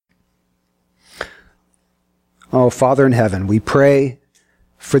Oh, Father in heaven, we pray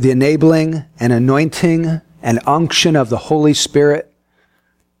for the enabling and anointing and unction of the Holy Spirit.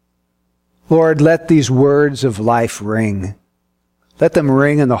 Lord, let these words of life ring. Let them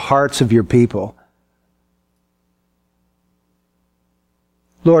ring in the hearts of your people.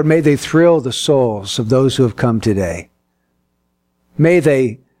 Lord, may they thrill the souls of those who have come today. May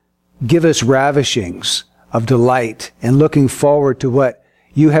they give us ravishings of delight and looking forward to what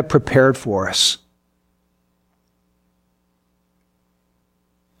you have prepared for us.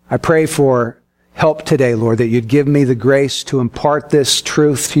 I pray for help today, Lord, that you'd give me the grace to impart this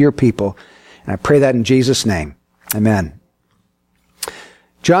truth to your people. And I pray that in Jesus' name. Amen.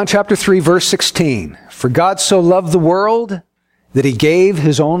 John chapter 3, verse 16. For God so loved the world that he gave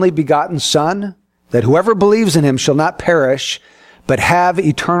his only begotten Son, that whoever believes in him shall not perish, but have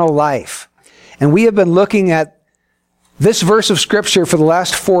eternal life. And we have been looking at this verse of Scripture for the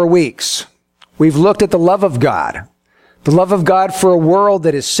last 4 weeks. We've looked at the love of God. The love of God for a world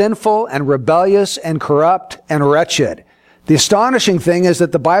that is sinful and rebellious and corrupt and wretched. The astonishing thing is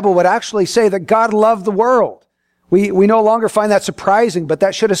that the Bible would actually say that God loved the world. We no longer find that surprising, but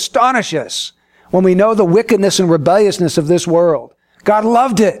that should astonish us when we know the wickedness and rebelliousness of this world. God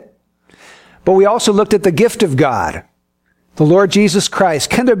loved it. But we also looked at the gift of God, the Lord Jesus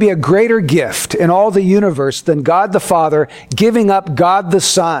Christ. Can there be a greater gift in all the universe than God the Father giving up God the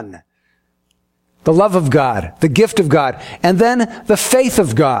Son? The love of God, the gift of God, and then the faith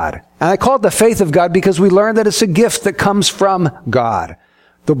of God. And I call it the faith of God because we learned that it's a gift that comes from God.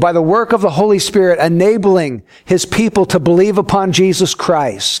 By the work of the Holy Spirit enabling his people to believe upon Jesus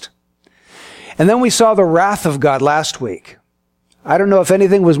Christ. And then we saw the wrath of God last week. I don't know if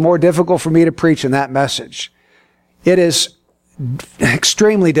anything was more difficult for me to preach in that message. It is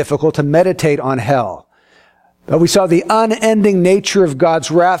extremely difficult to meditate on hell. But we saw the unending nature of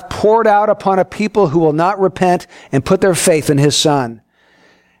God's wrath poured out upon a people who will not repent and put their faith in his Son.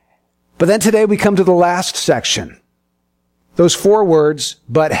 But then today we come to the last section. Those 4 words,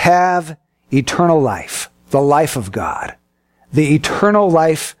 but have eternal life, the life of God, the eternal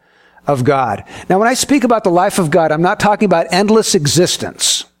life of God. Now, when I speak about the life of God, I'm not talking about endless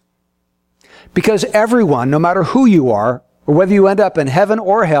existence. Because everyone, no matter who you are, or whether you end up in heaven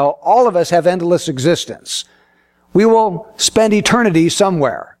or hell, all of us have endless existence. We will spend eternity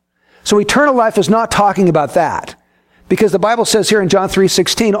somewhere. So eternal life is not talking about that. Because the Bible says here in John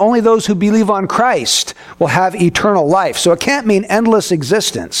 3:16, only those who believe on Christ will have eternal life. So it can't mean endless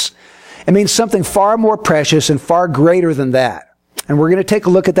existence. It means something far more precious and far greater than that. And we're going to take a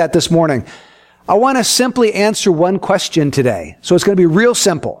look at that this morning. I want to simply answer one question today. So it's going to be real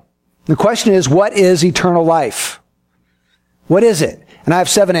simple. The question is, what is eternal life? What is it? And I have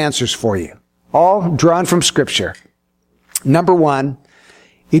 7 answers for you, all drawn from Scripture. Number 1,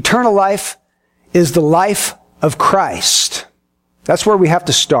 eternal life is the life of Christ. That's where we have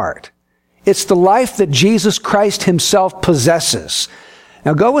to start. It's the life that Jesus Christ himself possesses.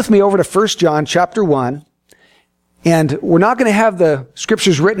 Now go with me over to 1 John chapter 1. And we're not going to have the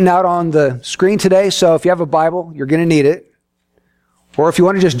scriptures written out on the screen today, so if you have a Bible, you're going to need it. Or if you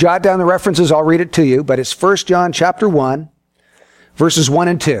want to just jot down the references, I'll read it to you. But it's 1 John chapter 1, verses 1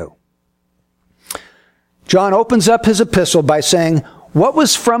 and 2. John opens up his epistle by saying, what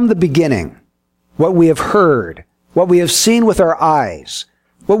was from the beginning, what we have heard, what we have seen with our eyes,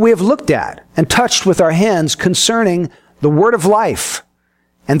 what we have looked at and touched with our hands concerning the word of life.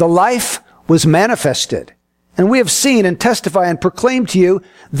 And the life was manifested. And we have seen and testify and proclaim to you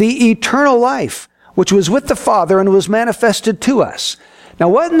the eternal life, which was with the Father and was manifested to us. Now,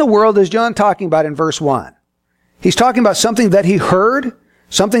 what in the world is John talking about in verse 1? He's talking about something that he heard,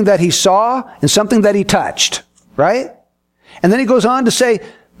 something that he saw, and something that he touched, right? And then he goes on to say,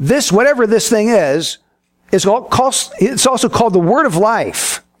 this, whatever this thing is it's also called the word of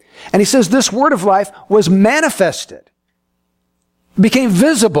life. And he says this word of life was manifested, became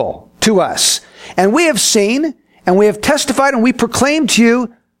visible to us. And we have seen, and we have testified, and we proclaim to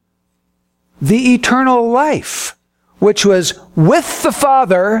you the eternal life, which was with the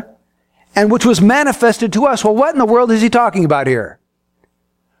Father, and which was manifested to us. Well, what in the world is he talking about here?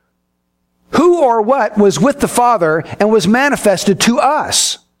 Who or what was with the Father and was manifested to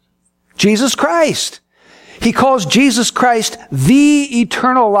us? Jesus Christ. He calls Jesus Christ the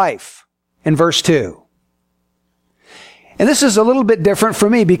eternal life in verse 2. And this is a little bit different for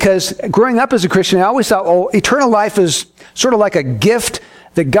me because growing up as a Christian, I always thought, oh, eternal life is sort of like a gift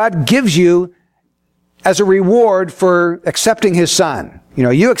that God gives you as a reward for accepting his Son. You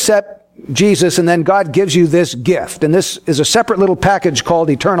know, you accept Jesus and then God gives you this gift. And this is a separate little package called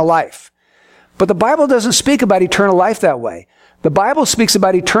eternal life. But the Bible doesn't speak about eternal life that way. The Bible speaks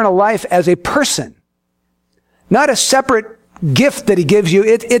about eternal life as a person. Not a separate gift that he gives you.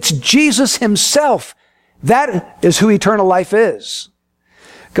 It's Jesus himself. That is who eternal life is.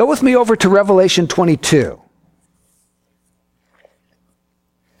 Go with me over to Revelation 22.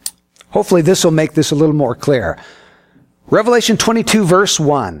 Hopefully this will make this a little more clear. Revelation 22 verse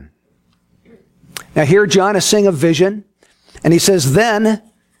 1. Now here John is seeing a vision, and he says, "Then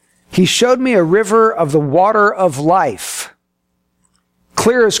he showed me a river of the water of life,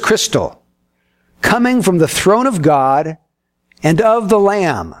 clear as crystal, coming from the throne of God and of the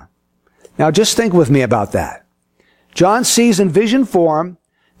Lamb." Now just think with me about that. John sees in vision form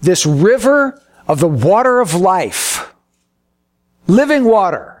this river of the water of life, living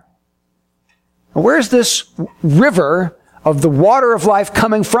water. Now, where's this river of the water of life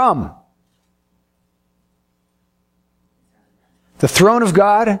coming from? The throne of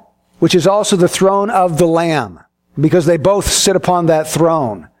God, which is also the throne of the Lamb, because they both sit upon that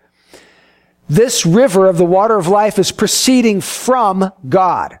throne. This river of the water of life is proceeding from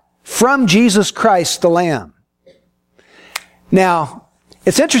God, from Jesus Christ, the Lamb. Now,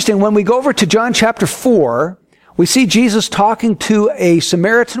 it's interesting, when we go over to John chapter 4, we see Jesus talking to a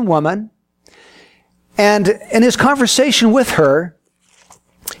Samaritan woman, and in his conversation with her,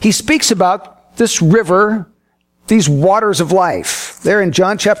 he speaks about this river, these waters of life. There in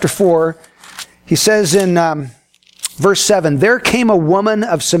John chapter 4, he says in verse 7, "There came a woman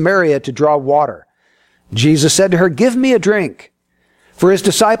of Samaria to draw water. Jesus said to her, 'Give me a drink.' For his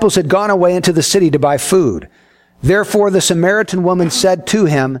disciples had gone away into the city to buy food. Therefore the Samaritan woman said to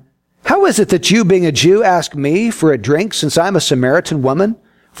him, 'How is it that you, being a Jew, ask me for a drink, since I'm a Samaritan woman?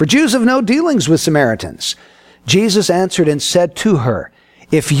 For Jews have no dealings with Samaritans.' Jesus answered and said to her,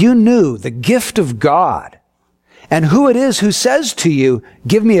 'If you knew the gift of God, and who it is who says to you,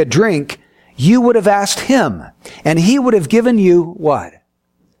 "Give me a drink," you would have asked him, and he would have given you" what?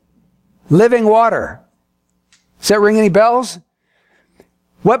 Living water. Does that ring any bells?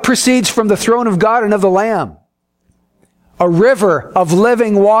 What proceeds from the throne of God and of the Lamb? A river of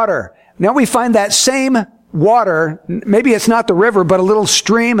living water. Now we find that same water, maybe it's not the river, but a little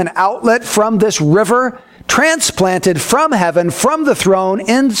stream, an outlet from this river, transplanted from heaven, from the throne,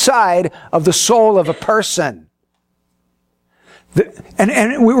 inside of the soul of a person.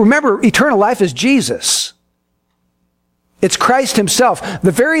 And we remember, eternal life is Jesus. It's Christ himself.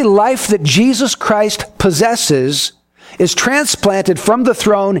 The very life that Jesus Christ possesses is transplanted from the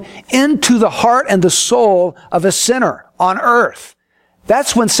throne into the heart and the soul of a sinner on earth.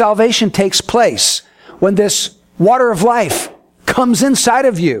 That's when salvation takes place, when this water of life comes inside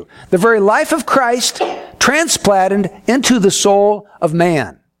of you. The very life of Christ transplanted into the soul of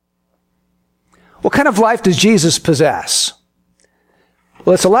man. What kind of life does Jesus possess?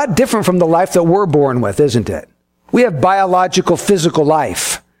 Well, it's a lot different from the life that we're born with, isn't it? We have biological, physical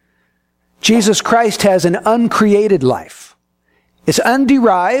life. Jesus Christ has an uncreated life. It's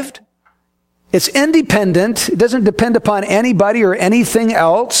underived. It's independent. It doesn't depend upon anybody or anything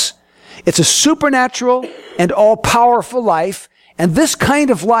else. It's a supernatural and all-powerful life. And this kind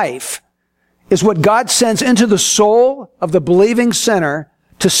of life is what God sends into the soul of the believing sinner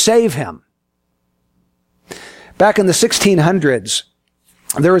to save him. Back in the 1600s,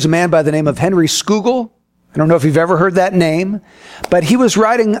 there was a man by the name of Henry Scougal. I don't know if you've ever heard that name, but he was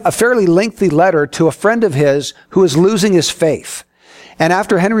writing a fairly lengthy letter to a friend of his who was losing his faith. And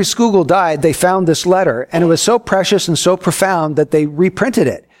after Henry Scougal died, they found this letter, and it was so precious and so profound that they reprinted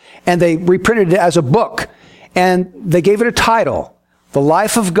it. And they reprinted it as a book, and they gave it a title, The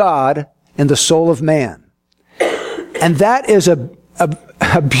Life of God in the Soul of Man. And that is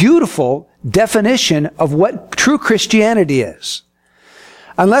a beautiful definition of what true Christianity is.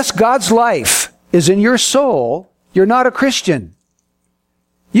 Unless God's life is in your soul, you're not a Christian.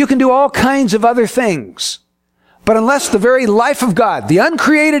 You can do all kinds of other things. But unless the very life of God, the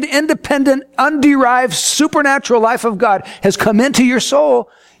uncreated, independent, underived, supernatural life of God has come into your soul,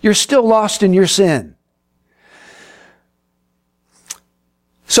 you're still lost in your sin.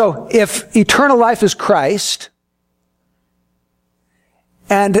 So if eternal life is Christ,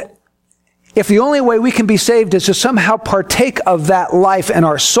 and if the only way we can be saved is to somehow partake of that life in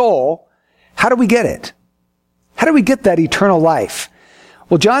our soul, how do we get it? How do we get that eternal life?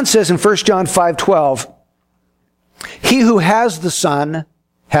 Well, John says in 1 John 5:12, "He who has the Son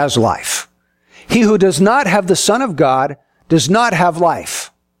has life. He who does not have the Son of God does not have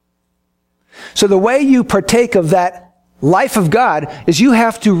life." So the way you partake of that life of God is you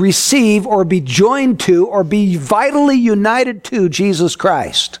have to receive or be joined to or be vitally united to Jesus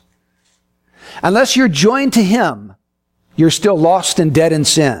Christ. Unless you're joined to him, you're still lost and dead in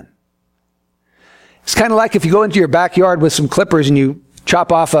sin. It's kind of like if you go into your backyard with some clippers and you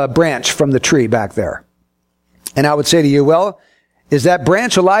chop off a branch from the tree back there. And I would say to you, well, is that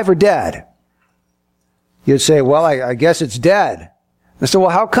branch alive or dead? You'd say, well, I guess it's dead. I said, well,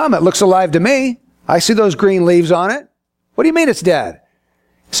 how come? It looks alive to me. I see those green leaves on it. What do you mean it's dead?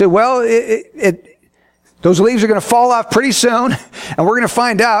 I said, well, those leaves are going to fall off pretty soon, and we're going to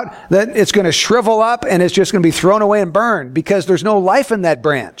find out that it's going to shrivel up and it's just going to be thrown away and burned because there's no life in that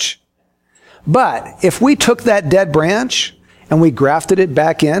branch. But if we took that dead branch and we grafted it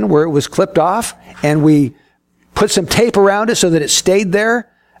back in where it was clipped off and we put some tape around it so that it stayed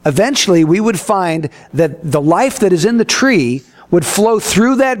there, eventually we would find that the life that is in the tree would flow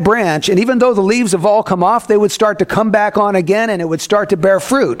through that branch, and even though the leaves have all come off, they would start to come back on again and it would start to bear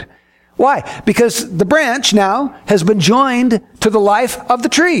fruit. Why? Because the branch now has been joined to the life of the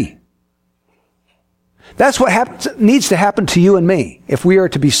tree. That's what needs to happen to you and me if we are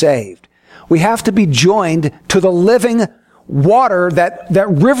to be saved. We have to be joined to the living water, that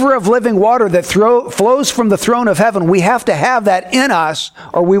river of living water that flows from the throne of heaven. We have to have that in us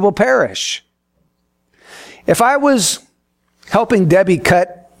or we will perish. If I was helping Debbie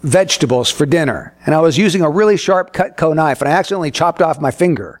cut vegetables for dinner, and I was using a really sharp Cutco knife, and I accidentally chopped off my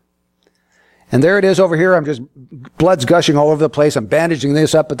finger. And there it is over here. Blood's gushing all over the place. I'm bandaging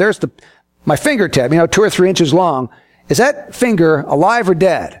this up, but there's my fingertip, 2 or 3 inches long. Is that finger alive or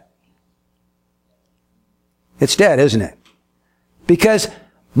dead? It's dead, isn't it? Because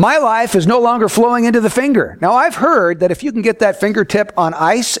my life is no longer flowing into the finger. Now, I've heard that if you can get that fingertip on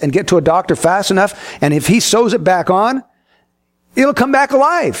ice and get to a doctor fast enough, and if he sews it back on, it'll come back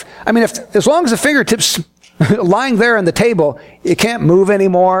alive. As long as the fingertip's lying there on the table, it can't move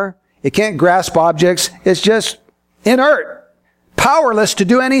anymore. It can't grasp objects. It's just inert, powerless to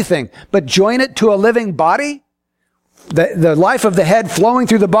do anything. But join it to a living body, the life of the head flowing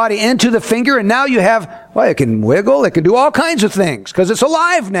through the body into the finger, and now you have, it can wiggle, it can do all kinds of things because it's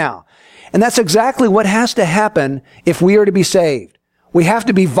alive now. And that's exactly what has to happen if we are to be saved. We have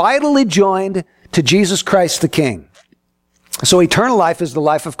to be vitally joined to Jesus Christ the King. So eternal life is the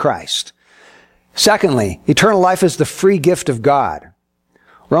life of Christ. Secondly, eternal life is the free gift of God.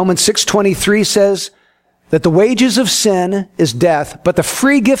 Romans 6:23 says that the wages of sin is death, but the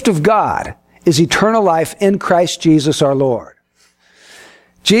free gift of God is eternal life in Christ Jesus our Lord.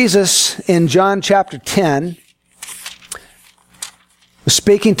 Jesus, in John chapter 10, was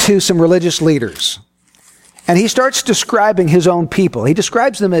speaking to some religious leaders. And he starts describing his own people. He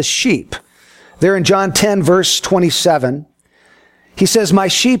describes them as sheep. There in John 10, verse 27, he says, "My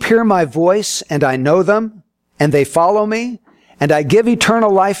sheep hear my voice, and I know them, and they follow me, and I give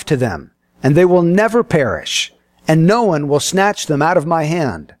eternal life to them, and they will never perish, and no one will snatch them out of my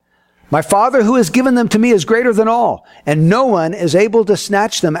hand. My Father who has given them to me is greater than all, and no one is able to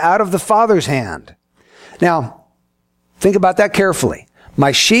snatch them out of the Father's hand." Now, think about that carefully.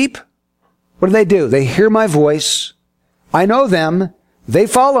 My sheep, what do? They hear my voice. I know them. They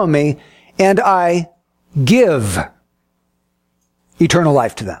follow me, and I give eternal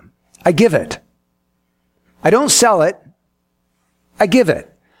life to them. I give it. I don't sell it. I give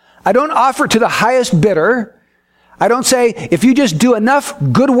it. I don't offer to the highest bidder. I don't say, if you just do enough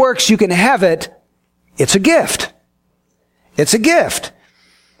good works, you can have it. It's a gift. It's a gift.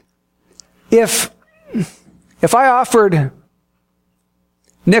 If I offered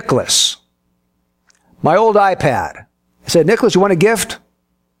Nicholas my old iPad, I said, "Nicholas, you want a gift?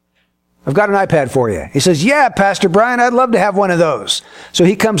 I've got an iPad for you." He says, "Yeah, Pastor Brian, I'd love to have one of those." So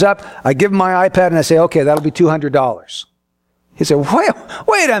he comes up, I give him my iPad, and I say, "Okay, that'll be $200. He said,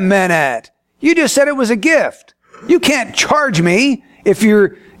 wait a minute. You just said it was a gift. You can't charge me if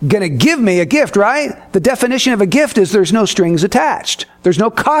you're going to give me a gift, right? The definition of a gift is there's no strings attached. There's no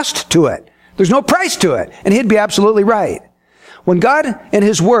cost to it. There's no price to it." And he'd be absolutely right. When God in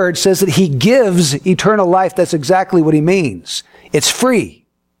His Word says that He gives eternal life, that's exactly what He means. It's free.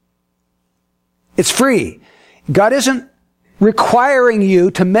 It's free. God isn't requiring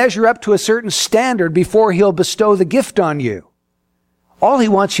you to measure up to a certain standard before He'll bestow the gift on you. All He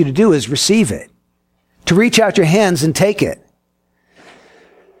wants you to do is receive it, to reach out your hands and take it.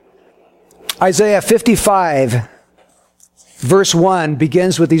 Isaiah 55, verse 1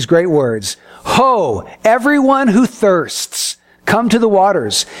 begins with these great words. "Ho, everyone who thirsts, come to the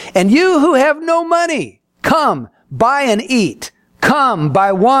waters. And you who have no money, come, buy and eat. Come,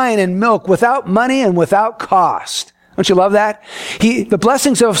 buy wine and milk without money and without cost." Don't you love that? The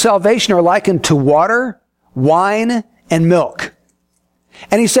blessings of salvation are likened to water, wine, and milk.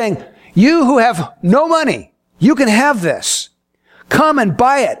 And He's saying, you who have no money, you can have this. Come and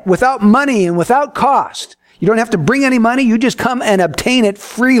buy it without money and without cost. You don't have to bring any money. You just come and obtain it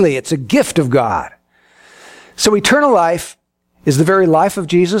freely. It's a gift of God. So eternal life is the very life of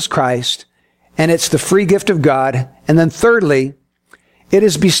Jesus Christ, and it's the free gift of God. And then thirdly, it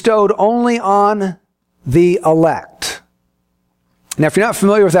is bestowed only on the elect. Now, if you're not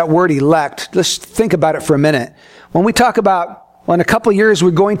familiar with that word elect, let's think about it for a minute. When we talk about, well, in a couple of years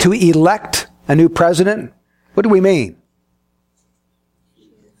we're going to elect a new president, what do we mean?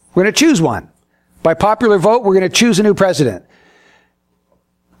 We're going to choose one. By popular vote, we're going to choose a new president.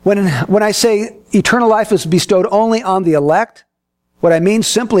 When I say eternal life is bestowed only on the elect, what I mean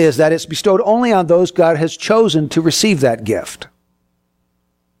simply is that it's bestowed only on those God has chosen to receive that gift.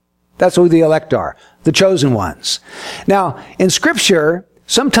 That's who the elect are, the chosen ones. Now, in Scripture,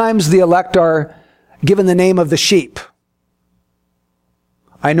 sometimes the elect are given the name of the sheep.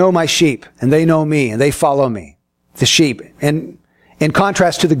 I know my sheep, and they know me, and they follow me. The sheep. And in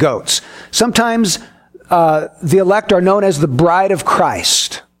contrast to the goats. Sometimes the elect are known as the bride of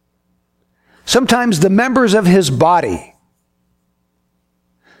Christ. Sometimes the members of his body.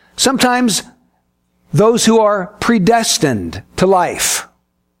 Sometimes those who are predestined to life.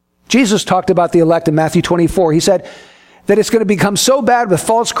 Jesus talked about the elect in Matthew 24. He said that it's going to become so bad with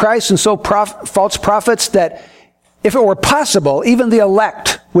false Christs and false prophets that if it were possible, even the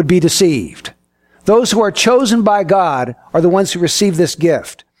elect would be deceived. Those who are chosen by God are the ones who receive this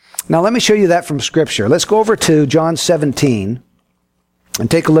gift. Now let me show you that from Scripture. Let's go over to John 17 and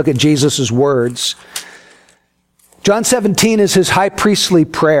take a look at Jesus' words. John 17 is his high priestly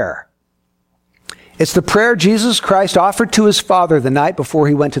prayer. It's the prayer Jesus Christ offered to his Father the night before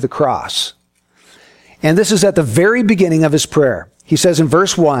he went to the cross. And this is at the very beginning of his prayer. He says in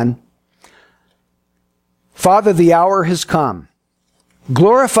verse 1, Father, the hour has come.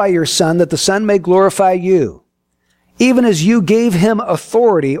 Glorify your Son, that the Son may glorify you, even as you gave him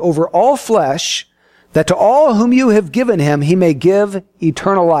authority over all flesh, that to all whom you have given him, he may give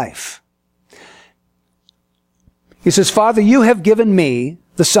eternal life. He says, Father, you have given me,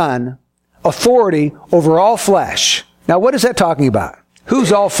 the Son, authority over all flesh. Now, what is that talking about?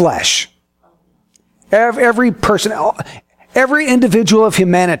 Who's all flesh? Every person, every individual of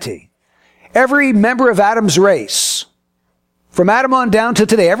humanity, every member of Adam's race, from Adam on down to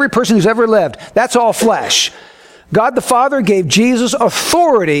today, every person who's ever lived, that's all flesh. God the Father gave Jesus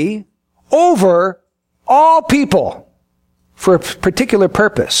authority over all people for a particular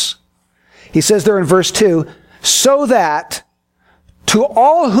purpose. He says there in verse 2, so that to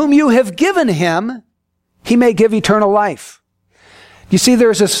all whom you have given him, he may give eternal life. You see,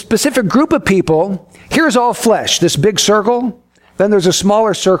 there's a specific group of people. Here's all flesh, this big circle. Then there's a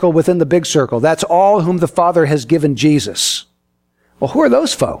smaller circle within the big circle. That's all whom the Father has given Jesus. Well, who are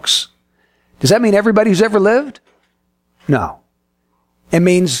those folks? Does that mean everybody who's ever lived? No. It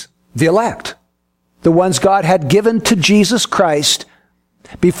means the elect. The ones God had given to Jesus Christ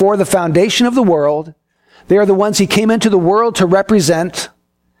before the foundation of the world. They are the ones he came into the world to represent.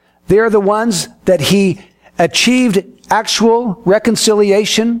 They are the ones that he achieved actual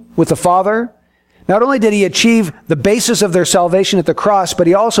reconciliation with the Father. Not only did he achieve the basis of their salvation at the cross, but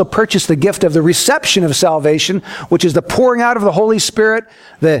he also purchased the gift of the reception of salvation, which is the pouring out of the Holy Spirit,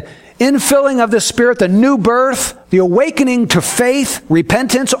 the infilling of the Spirit, the new birth, the awakening to faith,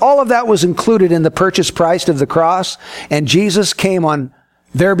 repentance. All of that was included in the purchase price of the cross, and Jesus came on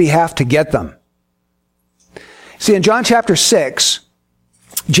their behalf to get them. See, in John chapter 6,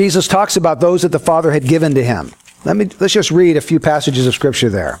 Jesus talks about those that the Father had given to him. Let's just read a few passages of Scripture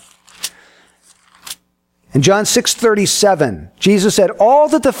there. In John 6:37, Jesus said, all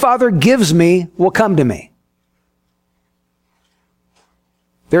that the Father gives me will come to me.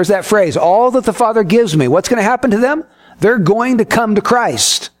 There's that phrase, all that the Father gives me. What's going to happen to them? They're going to come to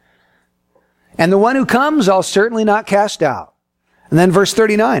Christ. And the one who comes, I'll certainly not cast out. And then verse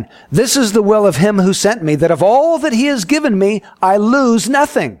 39, this is the will of him who sent me, that of all that he has given me, I lose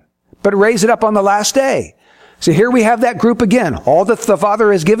nothing, but raise it up on the last day. So here we have that group again. All that the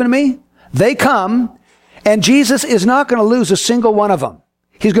Father has given me, they come, and Jesus is not going to lose a single one of them.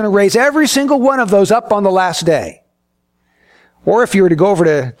 He's going to raise every single one of those up on the last day. Or if you were to go over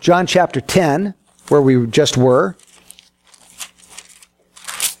to John chapter 10, where we just were,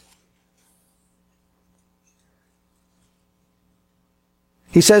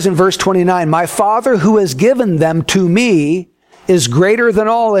 he says in verse 29, my Father who has given them to me is greater than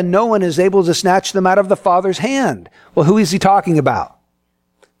all, and no one is able to snatch them out of the Father's hand. Well, who is he talking about?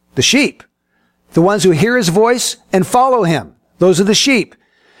 The sheep. The ones who hear his voice and follow him. Those are the sheep.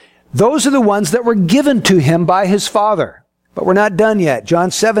 Those are the ones that were given to him by his Father. But we're not done yet.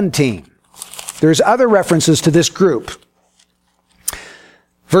 John 17. There's other references to this group.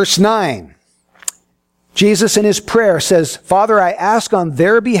 Verse 9. Jesus in his prayer says, Father, I ask on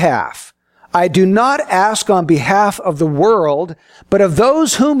their behalf I do not ask on behalf of the world, but of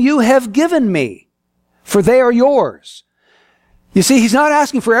those whom you have given me, for they are yours. You see, he's not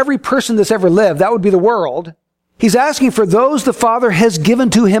asking for every person that's ever lived. That would be the world. He's asking for those the Father has given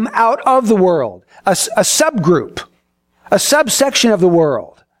to him out of the world, a subgroup, a subsection of the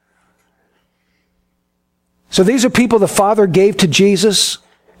world. So these are people the Father gave to Jesus.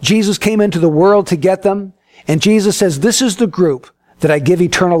 Jesus came into the world to get them. And Jesus says, this is the group that I give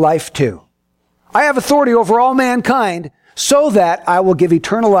eternal life to. I have authority over all mankind so that I will give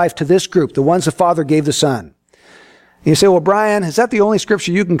eternal life to this group, the ones the Father gave the Son. And you say, well, Brian, is that the only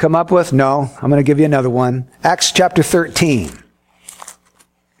scripture you can come up with? No, I'm going to give you another one. Acts chapter 13.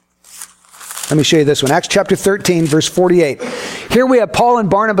 Let me show you this one. Acts chapter 13, verse 48. Here we have Paul and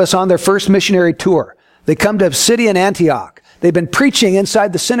Barnabas on their first missionary tour. They come to Pisidian Antioch. They've been preaching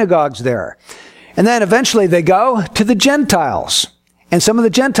inside the synagogues there. And then eventually they go to the Gentiles. And some of the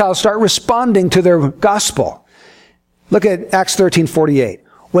Gentiles start responding to their gospel. Look at Acts 13:48.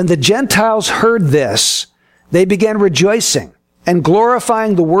 When the Gentiles heard this, they began rejoicing and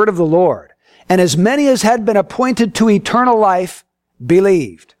glorifying the word of the Lord. And as many as had been appointed to eternal life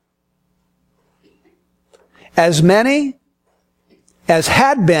believed. As many as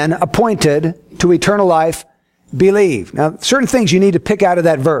had been appointed to eternal life believed. Now, certain things you need to pick out of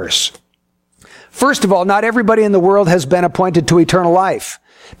that verse. First of all, not everybody in the world has been appointed to eternal life.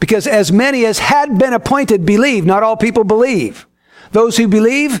 Because as many as had been appointed believe. Not all people believe. Those who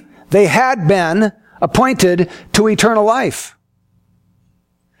believe, they had been appointed to eternal life.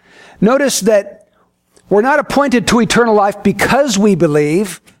 Notice that we're not appointed to eternal life because we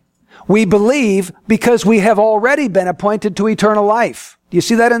believe. We believe because we have already been appointed to eternal life. Do you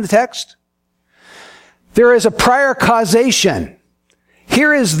see that in the text? There is a prior causation.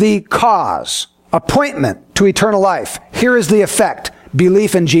 Here is the cause, appointment to eternal life. Here is the effect,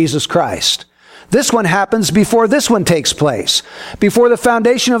 belief in Jesus Christ. This one happens before this one takes place. Before the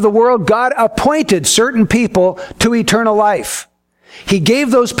foundation of the world, God appointed certain people to eternal life. He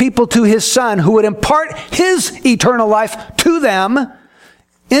gave those people to his Son who would impart his eternal life to them,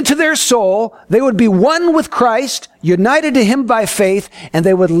 into their soul. They would be one with Christ, united to him by faith, and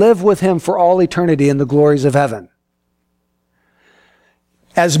they would live with him for all eternity in the glories of heaven.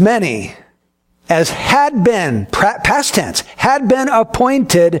 As many as had been, past tense, had been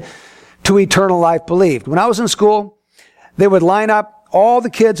appointed to eternal life believed. When I was in school, they would line up all the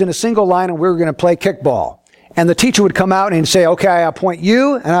kids in a single line and we were going to play kickball. And the teacher would come out and say, okay, I appoint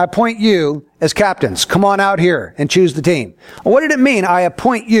you and I appoint you as captains. Come on out here and choose the team. Well, what did it mean? I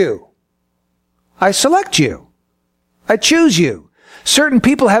appoint you. I select you. I choose you. Certain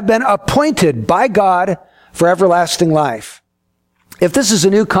people have been appointed by God for everlasting life. If this is a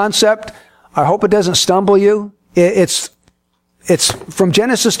new concept, I hope it doesn't stumble you. It's from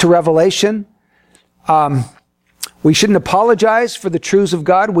Genesis to Revelation. We shouldn't apologize for the truths of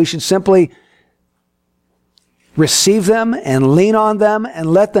God. We should simply receive them and lean on them and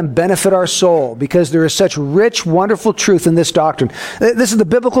let them benefit our soul, because there is such rich, wonderful truth in this doctrine. This is the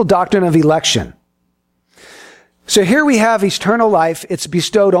biblical doctrine of election. So here we have eternal life. It's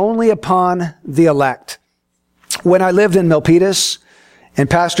bestowed only upon the elect. When I lived in Milpitas and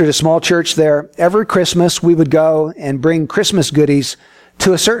pastored a small church there, every Christmas we would go and bring Christmas goodies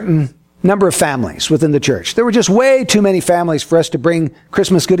to a certain number of families within the church. There were just way too many families for us to bring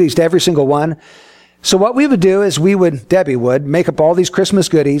Christmas goodies to every single one. So what we would do is Debbie would make up all these Christmas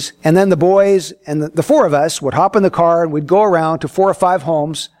goodies, and then the boys and the four of us would hop in the car and we'd go around to 4 or 5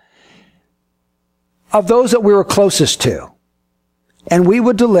 homes of those that we were closest to. And we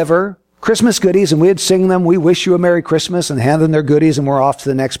would deliver Christmas goodies and we'd sing them, "We wish you a Merry Christmas," and hand them their goodies, and we're off to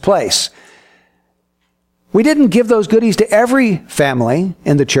the next place. We didn't give those goodies to every family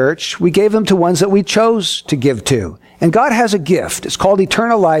in the church. We gave them to ones that we chose to give to. And God has a gift. It's called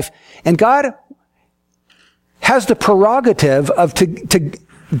eternal life. And God has the prerogative of to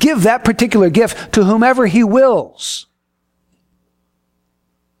give that particular gift to whomever he wills.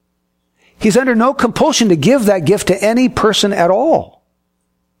 He's under no compulsion to give that gift to any person at all.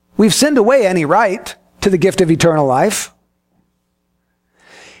 We've sinned away any right to the gift of eternal life.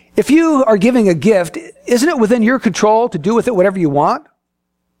 If you are giving a gift, isn't it within your control to do with it whatever you want?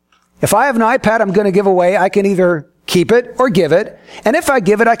 If I have an iPad I'm going to give away, I can either keep it or give it. And if I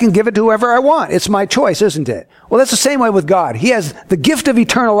give it, I can give it to whoever I want. It's my choice, isn't it? Well, that's the same way with God. He has the gift of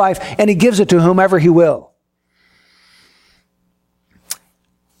eternal life, and he gives it to whomever he will.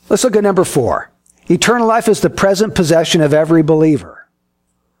 Let's look at number 4. Eternal life is the present possession of every believer.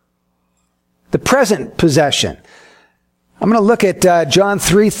 The present possession. I'm going to look at John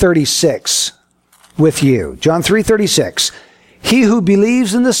 3:36 with you. John 3:36. He who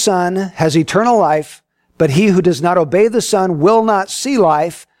believes in the Son has eternal life, but he who does not obey the Son will not see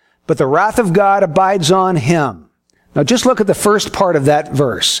life, but the wrath of God abides on him. Now just look at the first part of that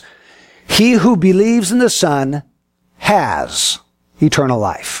verse. He who believes in the Son has eternal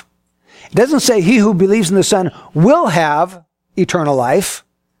life. It doesn't say he who believes in the Son will have eternal life.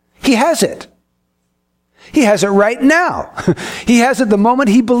 He has it. He has it right now. He has it the moment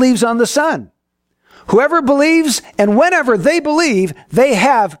he believes on the Son. Whoever believes and whenever they believe, they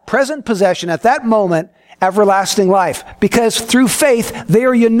have present possession at that moment, everlasting life. Because through faith, they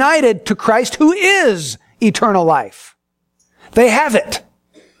are united to Christ who is eternal life. They have it.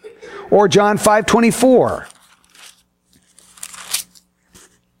 Or John 5:24.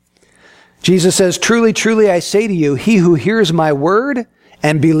 Jesus says, truly, truly, I say to you, he who hears my word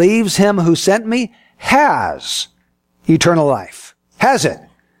and believes him who sent me has eternal life. Has it.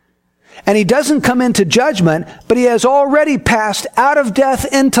 And he doesn't come into judgment, but he has already passed out of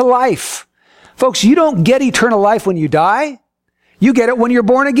death into life. Folks, you don't get eternal life when you die. You get it when you're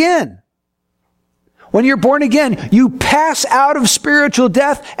born again. When you're born again, you pass out of spiritual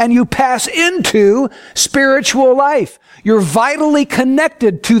death and you pass into spiritual life. You're vitally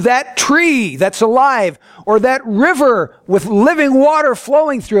connected to that tree that's alive, or that river with living water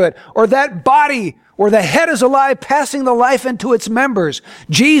flowing through it, or that body where the head is alive, passing the life into its members.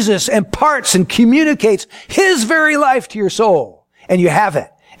 Jesus imparts and communicates his very life to your soul, and you have it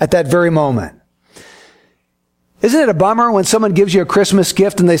at that very moment. Isn't it a bummer when someone gives you a Christmas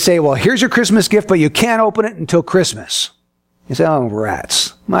gift and they say, well, here's your Christmas gift, but you can't open it until Christmas? You say, oh,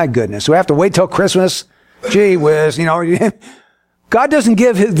 rats. My goodness. Do we have to wait till Christmas? Gee whiz, God doesn't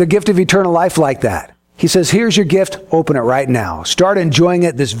give the gift of eternal life like that. He says, here's your gift. Open it right now. Start enjoying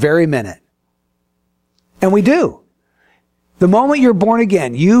it this very minute. And we do. The moment you're born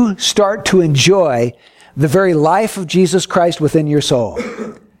again, you start to enjoy the very life of Jesus Christ within your soul.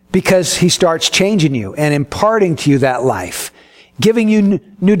 Because he starts changing you and imparting to you that life, giving you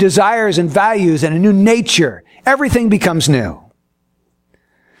new desires and values and a new nature. Everything becomes new.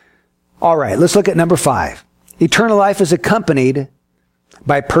 All right, let's look at number 5. Eternal life is accompanied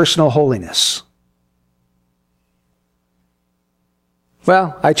by personal holiness.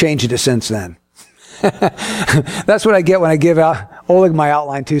 Well, I changed it since then. That's what I get when I give Oleg my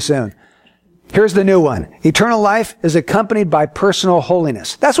outline too soon. Here's the new one. Eternal life is accompanied by personal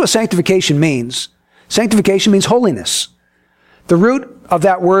holiness. That's what sanctification means. Sanctification means holiness. The root of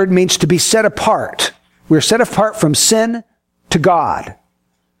that word means to be set apart. We're set apart from sin to God.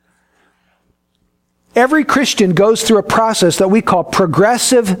 Every Christian goes through a process that we call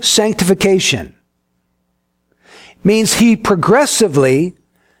progressive sanctification. It means he progressively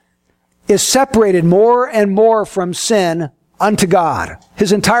is separated more and more from sin unto God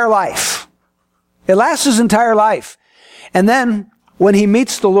his entire life. It lasts his entire life. And then when he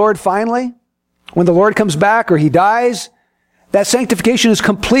meets the Lord finally, when the Lord comes back or he dies, that sanctification is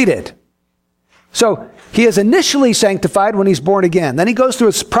completed. So he is initially sanctified when he's born again. Then he goes through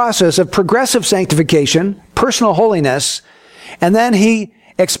this process of progressive sanctification, personal holiness, and then he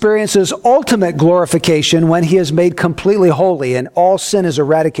experiences ultimate glorification when he is made completely holy and all sin is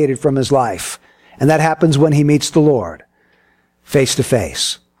eradicated from his life. And that happens when he meets the Lord face to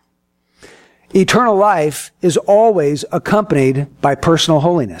face. Eternal life is always accompanied by personal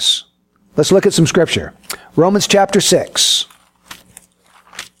holiness. Let's look at some scripture. Romans chapter 6.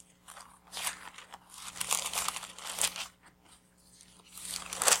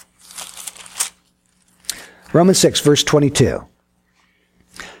 Romans 6, verse 22.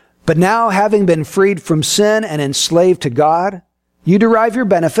 But now, having been freed from sin and enslaved to God, you derive your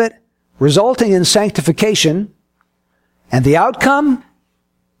benefit, resulting in sanctification, and the outcome,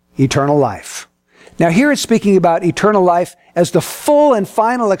 eternal life. Now here it's speaking about eternal life as the full and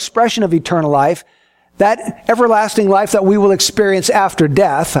final expression of eternal life, that everlasting life that we will experience after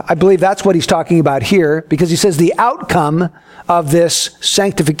death. I believe that's what he's talking about here, because he says the outcome of this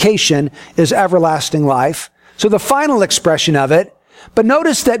sanctification is everlasting life. So the final expression of it. But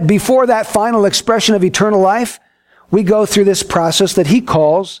notice that before that final expression of eternal life, we go through this process that he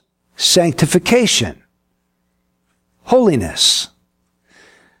calls sanctification, holiness.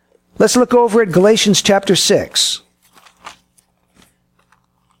 Let's look over at Galatians chapter 6,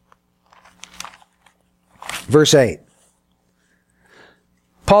 verse 8.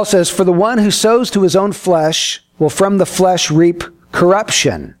 Paul says, for the one who sows to his own flesh will from the flesh reap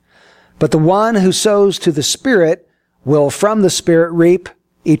corruption, but the one who sows to the Spirit will from the Spirit reap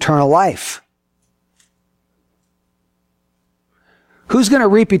eternal life. Who's going to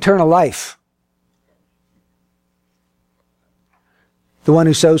reap eternal life? The one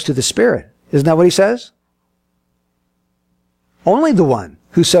who sows to the Spirit. Isn't that what he says? Only the one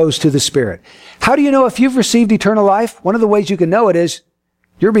who sows to the Spirit. How do you know if you've received eternal life? One of the ways you can know it is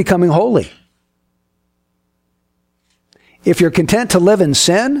you're becoming holy. If you're content to live in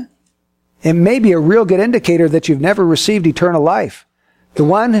sin, it may be a real good indicator that you've never received eternal life. The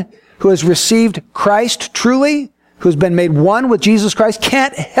one who has received Christ truly, who has been made one with Jesus Christ,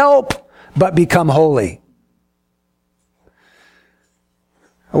 can't help but become holy.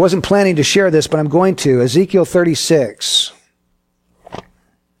 I wasn't planning to share this, but I'm going to. Ezekiel 36.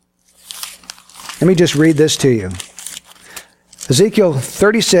 Let me just read this to you. Ezekiel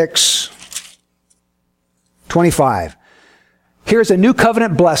 36:25. Here's a new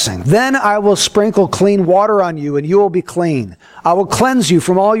covenant blessing. Then I will sprinkle clean water on you, and you will be clean. I will cleanse you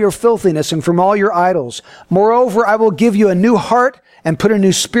from all your filthiness and from all your idols. Moreover, I will give you a new heart and put a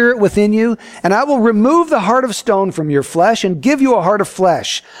new spirit within you, and I will remove the heart of stone from your flesh and give you a heart of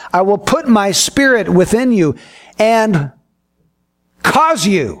flesh. I will put my spirit within you and cause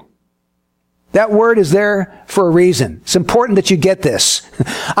you. That word is there for a reason. It's important that you get this.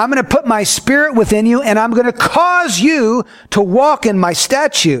 I'm going to put my spirit within you, and I'm going to cause you to walk in my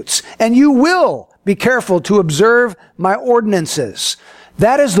statutes, and you will be careful to observe my ordinances.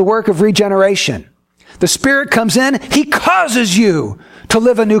 That is the work of regeneration. The Spirit comes in, He causes you to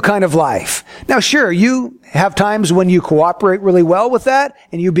live a new kind of life. Now, sure, you have times when you cooperate really well with that,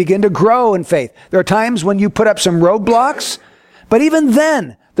 and you begin to grow in faith. There are times when you put up some roadblocks, but even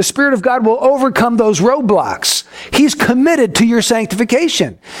then, the Spirit of God will overcome those roadblocks. He's committed to your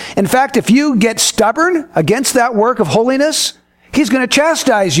sanctification. In fact, if you get stubborn against that work of holiness, He's going to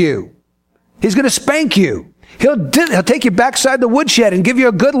chastise you. He's going to spank you. He'll take you backside the woodshed and give you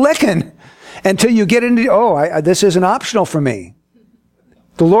a good licking until you get into, this isn't optional for me.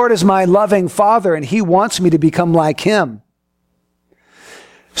 The Lord is my loving Father, and He wants me to become like Him.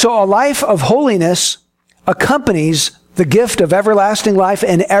 So a life of holiness accompanies the gift of everlasting life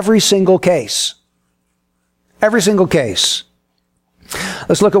in every single case. Every single case.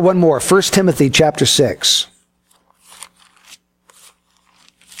 Let's look at one more. 1 Timothy chapter 6.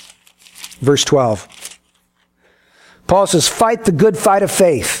 Verse 12. Paul says, fight the good fight of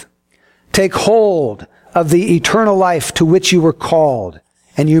faith. Take hold of the eternal life to which you were called,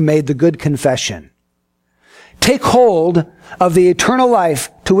 and you made the good confession. Take hold of the eternal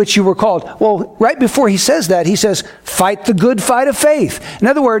life to which you were called. Well, right before he says that, he says, fight the good fight of faith. In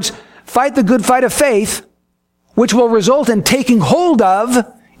other words, fight the good fight of faith, which will result in taking hold of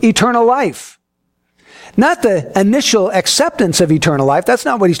eternal life. Not the initial acceptance of eternal life. That's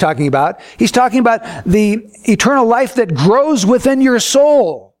not what he's talking about. He's talking about the eternal life that grows within your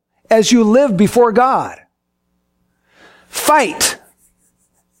soul as you live before God. Fight.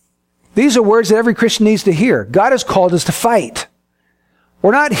 These are words that every Christian needs to hear. God has called us to fight.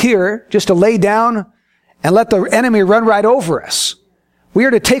 We're not here just to lay down and let the enemy run right over us. We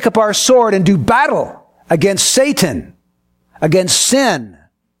are to take up our sword and do battle against Satan, against sin,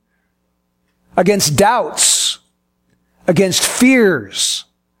 against doubts, against fears,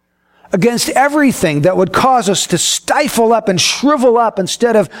 against everything that would cause us to stifle up and shrivel up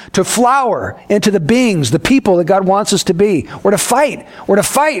instead of to flower into the beings, the people that God wants us to be. We're to fight. We're to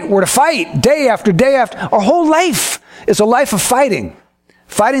fight. We're to fight day after day after. Our whole life is a life of fighting.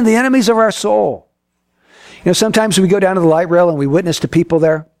 Fighting the enemies of our soul. You know, sometimes we go down to the light rail and we witness to people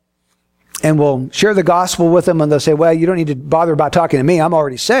there, and we'll share the gospel with them, and they'll say, well, you don't need to bother about talking to me. I'm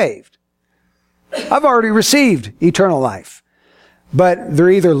already saved. I've already received eternal life. But they're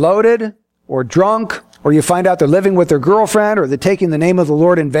either loaded or drunk, or you find out they're living with their girlfriend, or they're taking the name of the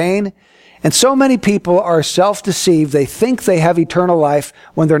Lord in vain. And so many people are self-deceived. They think they have eternal life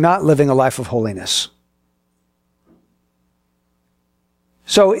when they're not living a life of holiness.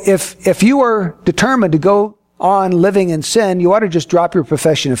 So if you are determined to go on living in sin, you ought to just drop your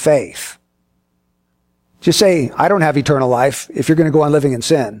profession of faith. Just say, I don't have eternal life if you're going to go on living in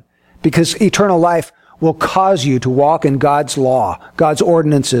sin. Because eternal life will cause you to walk in God's law, God's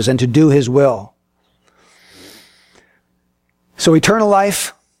ordinances, and to do His will. So eternal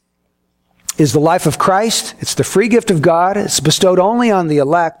life is the life of Christ. It's the free gift of God. It's bestowed only on the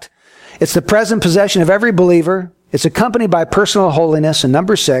elect. It's the present possession of every believer. It's accompanied by personal holiness. And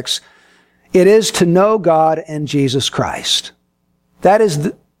number 6, it is to know God and Jesus Christ. That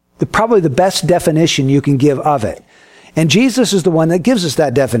is probably the best definition you can give of it. And Jesus is the one that gives us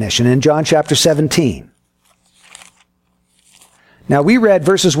that definition in John chapter 17. Now we read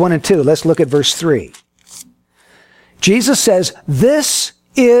verses 1 and 2. Let's look at verse 3. Jesus says, this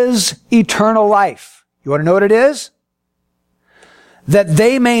is eternal life. You want to know what it is? That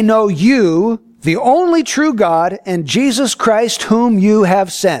they may know you, the only true God, and Jesus Christ whom you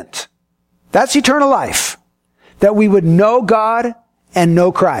have sent. That's eternal life. that we would know God and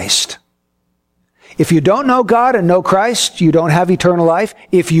know Christ. If you don't know God and know Christ, you don't have eternal life.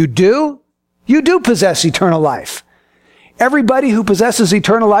 If you do possess eternal life. Everybody who possesses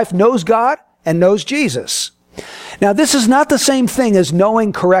eternal life knows God and knows Jesus. Now, this is not the same thing as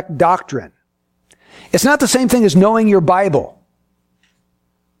knowing correct doctrine. It's not the same thing as knowing your Bible.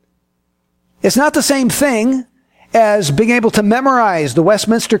 It's not the same thing as being able to memorize the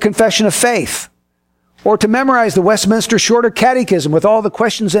Westminster Confession of Faith or to memorize the Westminster Shorter Catechism with all the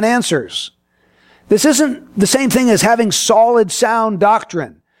questions and answers. This isn't the same thing as having solid, sound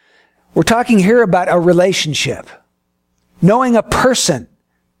doctrine. We're talking here about a relationship, knowing a person,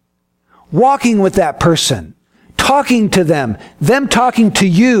 walking with that person, talking to them talking to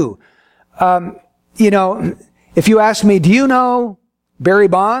you. If you ask me, do you know Barry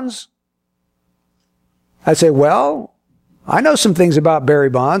Bonds? I'd say, well, I know some things about Barry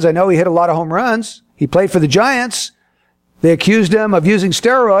Bonds. I know he hit a lot of home runs. He played for the Giants. They accused him of using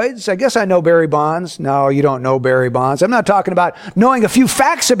steroids. I guess I know Barry Bonds. No, you don't know Barry Bonds. I'm not talking about knowing a few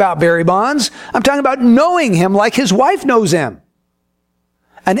facts about Barry Bonds. I'm talking about knowing him like his wife knows him.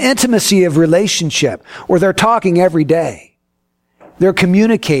 An intimacy of relationship where they're talking every day. They're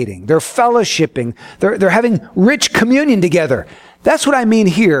communicating. They're fellowshipping. They're having rich communion together. That's what I mean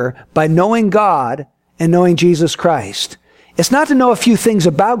here by knowing God and knowing Jesus Christ. It's not to know a few things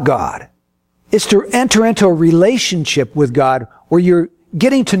about God. It's to enter into a relationship with God where you're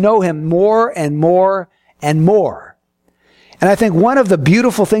getting to know Him more and more and more. And I think one of the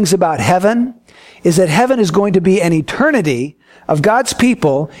beautiful things about heaven is that heaven is going to be an eternity of God's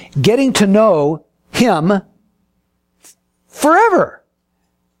people getting to know Him forever.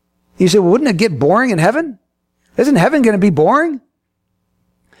 You say, well, wouldn't it get boring in heaven? Isn't heaven going to be boring?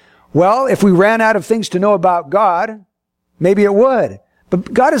 Well, if we ran out of things to know about God, maybe it would.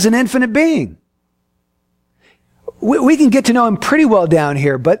 But God is an infinite being. We can get to know Him pretty well down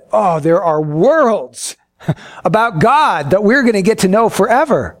here, but there are worlds about God that we're going to get to know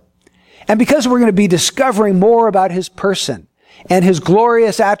forever. And because we're going to be discovering more about His person and His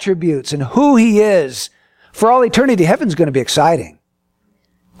glorious attributes and who He is for all eternity, heaven's going to be exciting.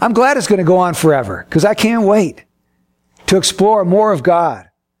 I'm glad it's going to go on forever because I can't wait to explore more of God.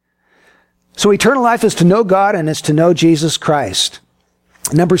 So eternal life is to know God and is to know Jesus Christ.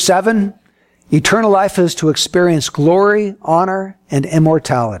 Number 7, eternal life is to experience glory, honor, and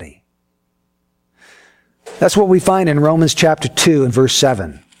immortality. That's what we find in Romans chapter 2 and verse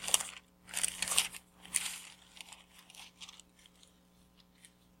 7.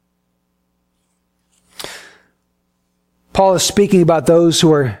 Paul is speaking about those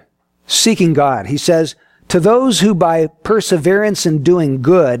who are seeking God. He says, to those who by perseverance in doing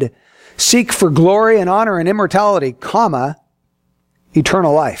good seek for glory and honor and immortality,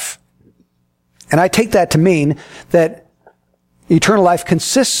 eternal life. And I take that to mean that eternal life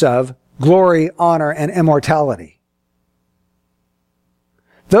consists of glory, honor, and immortality.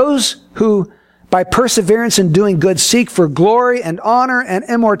 Those who by perseverance in doing good seek for glory and honor and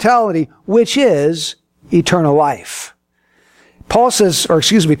immortality, which is eternal life. Peter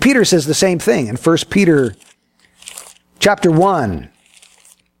says the same thing in 1 Peter chapter 1,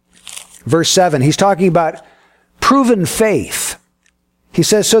 verse 7. He's talking about proven faith. He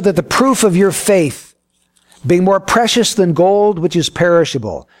says, so that the proof of your faith, being more precious than gold, which is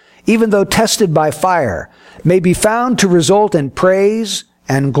perishable, even though tested by fire, may be found to result in praise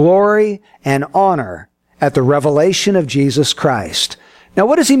and glory and honor at the revelation of Jesus Christ. Now,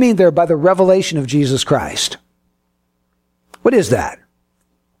 what does he mean there by the revelation of Jesus Christ? What is that?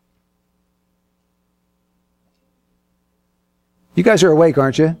 You guys are awake,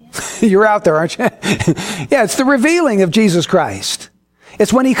 aren't you? You're out there, aren't you? Yeah, it's the revealing of Jesus Christ.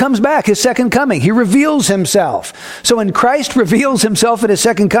 It's when He comes back, His second coming. He reveals Himself. So when Christ reveals Himself at His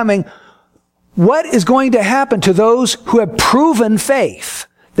second coming, what is going to happen to those who have proven faith?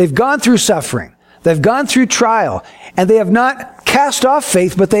 They've gone through suffering. They've gone through trial. And they have not cast off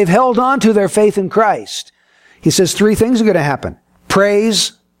faith, but they've held on to their faith in Christ. He says 3 things are going to happen.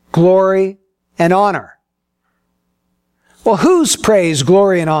 Praise, glory, and honor. Well, whose praise,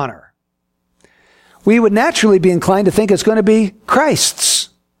 glory, and honor? We would naturally be inclined to think it's going to be Christ's.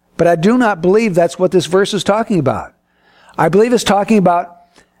 But I do not believe that's what this verse is talking about. I believe it's talking about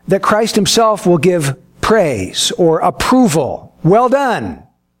that Christ Himself will give praise or approval. Well done.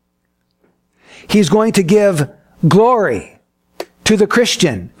 He's going to give glory to the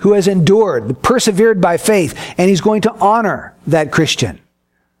Christian who has endured, persevered by faith, and He's going to honor that Christian.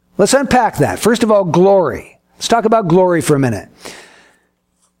 Let's unpack that. First of all, glory. Let's talk about glory for a minute.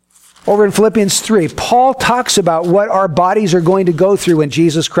 Over in Philippians 3, Paul talks about what our bodies are going to go through when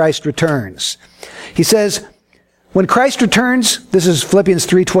Jesus Christ returns. He says, When Christ returns, this is Philippians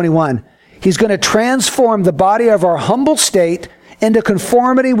 3:21, he's going to transform the body of our humble state into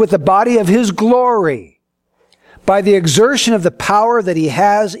conformity with the body of his glory by the exertion of the power that he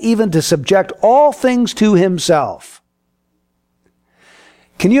has even to subject all things to himself.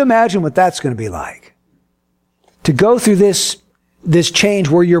 Can you imagine what that's going to be like? To go through this change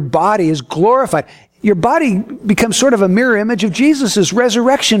where your body is glorified. Your body becomes sort of a mirror image of Jesus'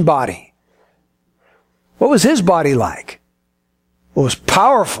 resurrection body. What was his body like? Well, it was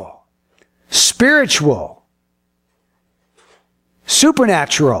powerful, spiritual,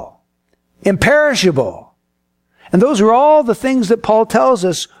 supernatural, imperishable. And those are all the things that Paul tells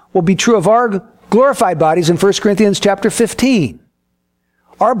us will be true of our glorified bodies in 1 Corinthians chapter 15.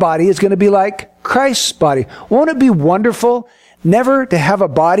 Our body is going to be like Christ's body. Won't it be wonderful never to have a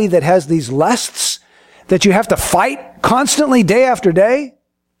body that has these lusts that you have to fight constantly day after day?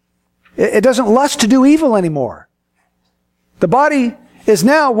 It doesn't lust to do evil anymore. The body is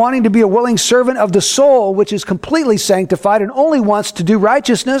now wanting to be a willing servant of the soul, which is completely sanctified and only wants to do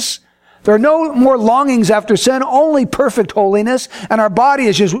righteousness. There are no more longings after sin, only perfect holiness. And our body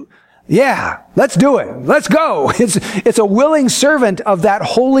is just, yeah, let's do it. Let's go. It's a willing servant of that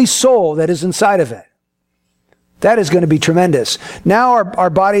holy soul that is inside of it. That is going to be tremendous. Now our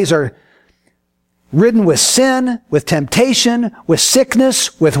bodies are ridden with sin, with temptation, with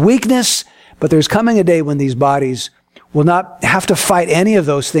sickness, with weakness. But there's coming a day when these bodies will not have to fight any of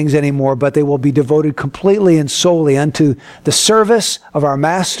those things anymore, but they will be devoted completely and solely unto the service of our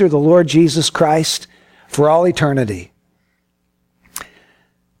Master, the Lord Jesus Christ, for all eternity.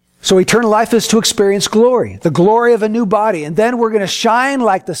 So eternal life is to experience glory, the glory of a new body. And then we're going to shine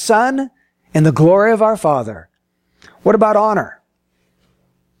like the sun in the glory of our Father. What about honor?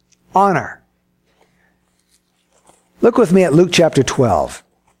 Honor. Look with me at Luke chapter 12.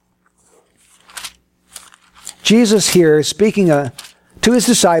 Jesus here is speaking to his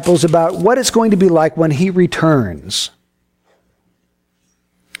disciples about what it's going to be like when he returns.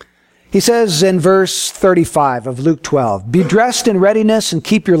 He says in verse 35 of Luke 12, "Be dressed in readiness and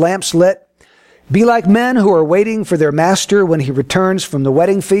keep your lamps lit. Be like men who are waiting for their master when he returns from the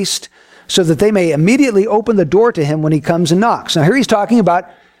wedding feast, so that they may immediately open the door to him when he comes and knocks." Now here he's talking about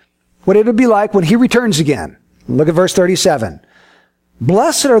what it would be like when he returns again. Look at verse 37.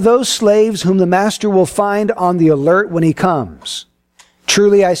 "Blessed are those slaves whom the master will find on the alert when he comes.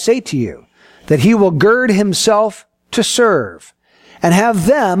 Truly I say to you, that he will gird himself to serve, and have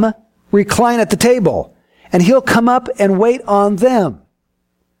them recline at the table, and he'll come up and wait on them."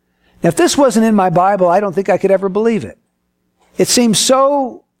 Now, if this wasn't in my Bible, I don't think I could ever believe it. It seems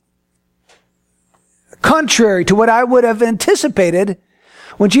so contrary to what I would have anticipated.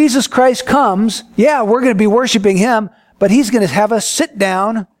 When Jesus Christ comes, yeah, we're going to be worshiping him, but he's going to have us sit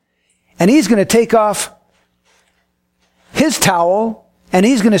down, and he's going to take off his towel, and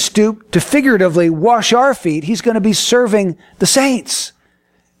he's going to stoop to figuratively wash our feet. He's going to be serving the saints.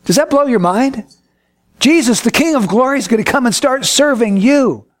 Does that blow your mind? Jesus, the King of Glory, is going to come and start serving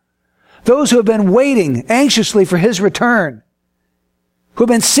you. Those who have been waiting anxiously for his return, who have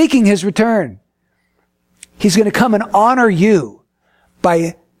been seeking his return. He's going to come and honor you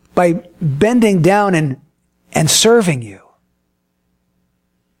by bending down and serving you.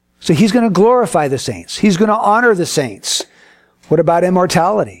 So he's going to glorify the saints. He's going to honor the saints. What about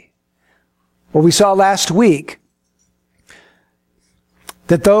immortality? Well, we saw last week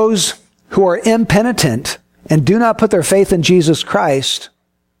that those who are impenitent and do not put their faith in Jesus Christ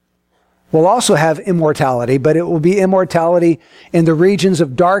will also have immortality, but it will be immortality in the regions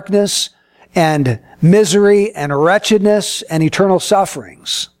of darkness and misery and wretchedness and eternal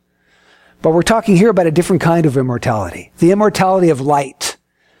sufferings. But we're talking here about a different kind of immortality, the immortality of light,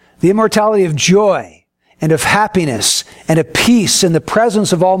 the immortality of joy and of happiness and of peace in the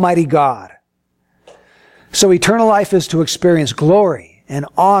presence of Almighty God. So eternal life is to experience glory and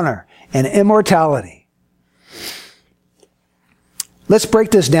honor and immortality. Let's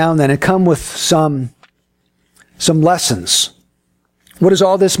break this down then and come with some lessons. What does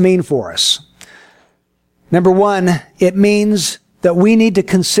all this mean for us? Number one, it means that we need to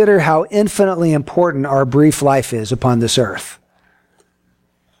consider how infinitely important our brief life is upon this earth.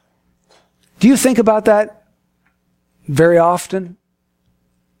 Do you think about that very often?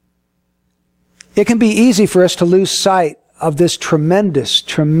 It can be easy for us to lose sight of this tremendous,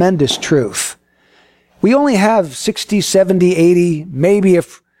 tremendous truth. We only have 60, 70, 80, maybe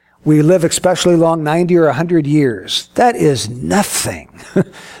if we live especially long, 90 or 100 years. That is nothing.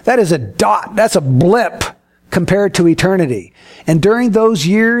 That is a dot. That's a blip compared to eternity. And during those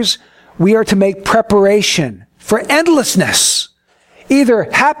years, we are to make preparation for endlessness, either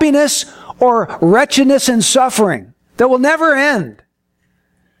happiness or wretchedness and suffering that will never end.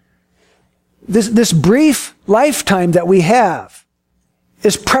 This brief lifetime that we have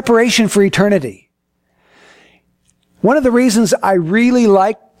is preparation for eternity. One of the reasons I really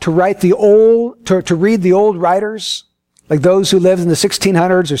like to read the old writers, like those who lived in the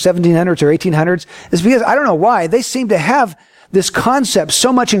 1600s or 1700s or 1800s, is because I don't know why they seem to have this concept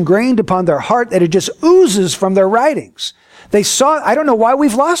so much ingrained upon their heart that it just oozes from their writings. I don't know why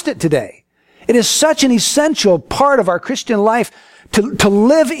we've lost it today. It is such an essential part of our Christian life to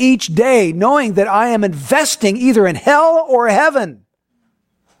live each day knowing that I am investing either in hell or heaven.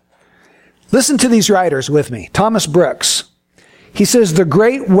 Listen to these writers with me. Thomas Brooks. He says, the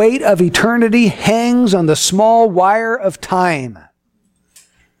great weight of eternity hangs on the small wire of time.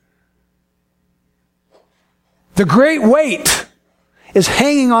 The great weight is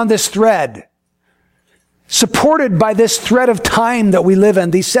hanging on this thread, supported by this thread of time that we live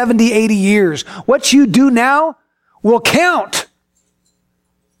in, these 70, 80 years. What you do now will count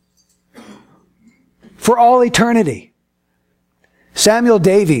for all eternity. Samuel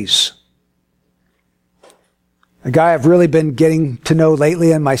Davies, a guy I've really been getting to know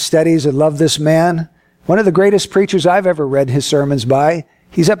lately in my studies. I love this man. One of the greatest preachers I've ever read his sermons by.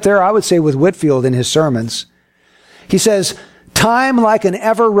 He's up there, I would say, with Whitefield in his sermons. He says, time like an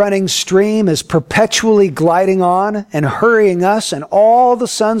ever-running stream is perpetually gliding on and hurrying us and all the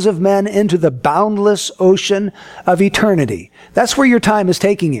sons of men into the boundless ocean of eternity. That's where your time is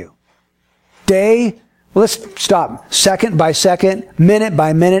taking you. Let's stop. Second by second, minute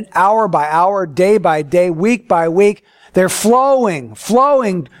by minute, hour by hour, day by day, week by week. They're flowing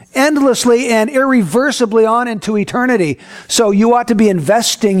endlessly and irreversibly on into eternity. So you ought to be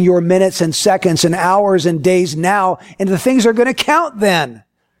investing your minutes and seconds and hours and days now into the things that are going to count then.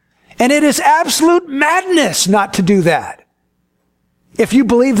 And it is absolute madness not to do that. If you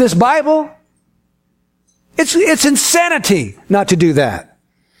believe this Bible, it's insanity not to do that.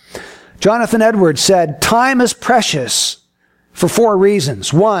 Jonathan Edwards said, time is precious for 4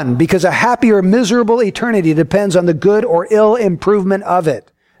 reasons. 1, because a happy or miserable eternity depends on the good or ill improvement of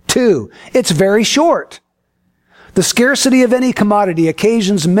it. 2, it's very short. The scarcity of any commodity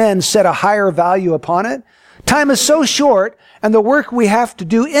occasions men set a higher value upon it. Time is so short, and the work we have to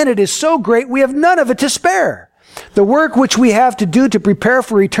do in it is so great, we have none of it to spare. The work which we have to do to prepare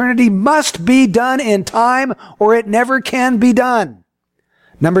for eternity must be done in time, or it never can be done.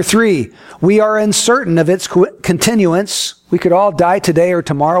 Number 3, we are uncertain of its continuance. We could all die today or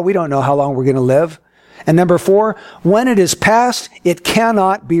tomorrow. We don't know how long we're going to live. And number 4, when it is past, it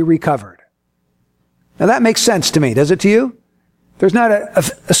cannot be recovered. Now that makes sense to me. Does it to you? There's not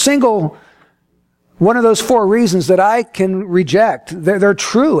a single one of those 4 reasons that I can reject. They're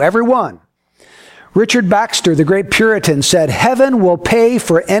true, every one. Richard Baxter, the great Puritan, said, heaven will pay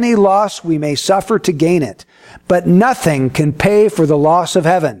for any loss we may suffer to gain it, but nothing can pay for the loss of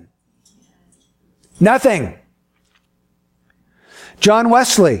heaven. Nothing. John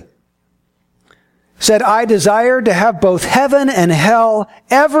Wesley said, I desire to have both heaven and hell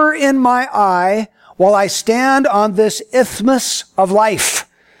ever in my eye while I stand on this isthmus of life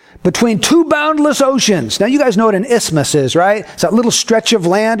between 2 boundless oceans. Now you guys know what an isthmus is, right? It's that little stretch of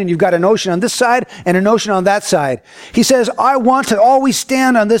land and you've got an ocean on this side and an ocean on that side. He says, I want to always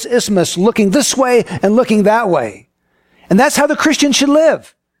stand on this isthmus looking this way and looking that way. And that's how the Christian should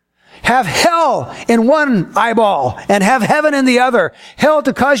live. Have hell in one eyeball and have heaven in the other. Hell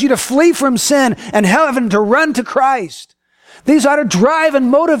to cause you to flee from sin and heaven to run to Christ. These ought to drive and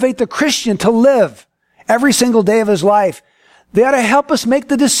motivate the Christian to live every single day of his life. They ought to help us make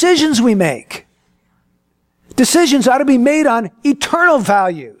the decisions we make. Decisions ought to be made on eternal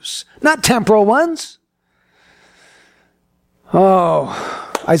values, not temporal ones.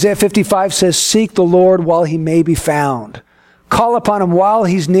 Oh, Isaiah 55 says, seek the Lord while he may be found. Call upon him while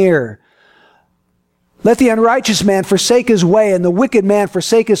he's near. Let the unrighteous man forsake his way and the wicked man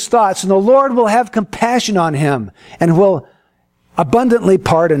forsake his thoughts, and the Lord will have compassion on him and will abundantly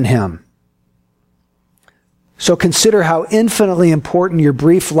pardon him. So consider how infinitely important your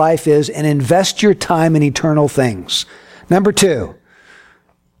brief life is and invest your time in eternal things. Number 2,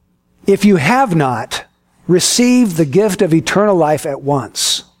 if you have not received the gift of eternal life at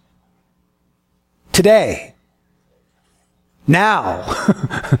once, today, now,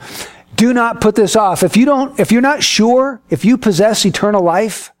 do not put this off. If you're not sure if you possess eternal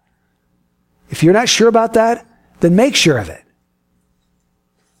life, if you're not sure about that, then make sure of it.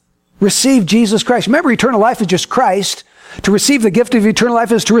 Receive Jesus Christ. Remember, eternal life is just Christ. To receive the gift of eternal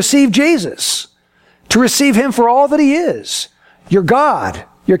life is to receive Jesus. To receive him for all that he is. Your God,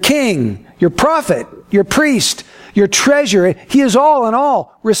 your King, your prophet, your priest, your treasure. He is all in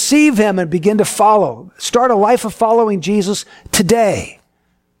all. Receive him and begin to follow. Start a life of following Jesus today.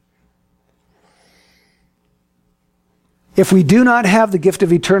 If we do not have the gift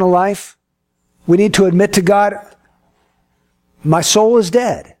of eternal life, we need to admit to God, my soul is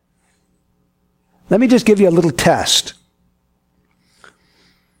dead. Let me just give you a little test.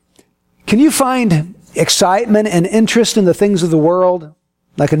 Can you find excitement and interest in the things of the world,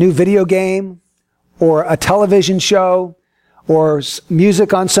 like a new video game, or a television show, or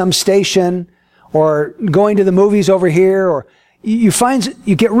music on some station, or going to the movies over here, or you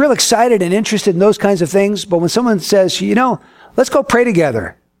get real excited and interested in those kinds of things, but when someone says, let's go pray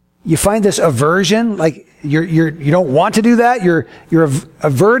together, you find this aversion, like you don't want to do that, you're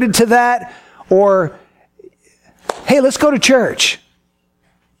averted to that, or, hey, let's go to church.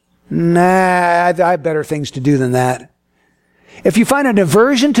 Nah, I have better things to do than that. If you find an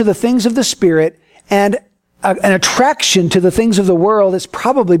aversion to the things of the Spirit and an attraction to the things of the world, it's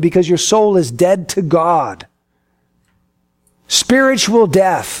probably because your soul is dead to God. Spiritual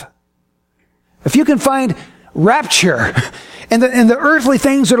death. If you can find rapture and the earthly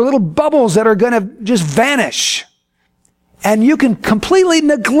things that are little bubbles that are going to just vanish, and you can completely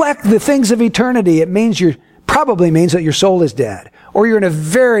neglect the things of eternity, probably means that your soul is dead, or you're in a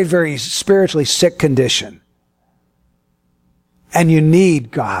very, very spiritually sick condition. And you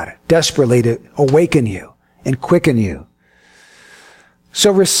need God desperately to awaken you and quicken you.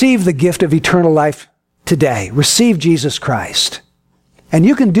 So receive the gift of eternal life today. Receive Jesus Christ. And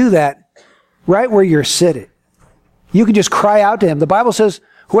you can do that right where you're sitting. You can just cry out to him. The Bible says,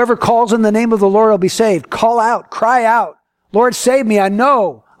 whoever calls in the name of the Lord will be saved. Call out, cry out. Lord, save me. I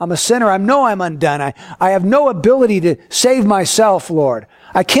know I'm a sinner. I know I'm undone. I have no ability to save myself, Lord.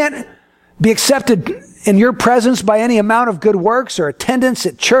 I can't be accepted in your presence by any amount of good works or attendance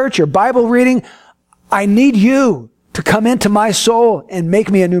at church or Bible reading. I need you to come into my soul and make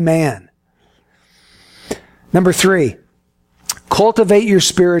me a new man. Number 3, cultivate your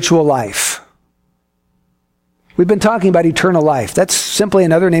spiritual life. We've been talking about eternal life. That's simply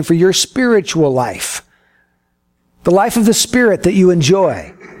another name for your spiritual life. The life of the Spirit that you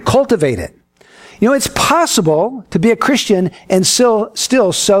enjoy. Cultivate it. It's possible to be a Christian and still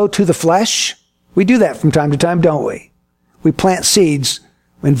sow to the flesh. We do that from time to time, don't we? We plant seeds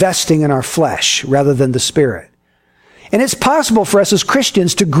investing in our flesh rather than the Spirit. And it's possible for us as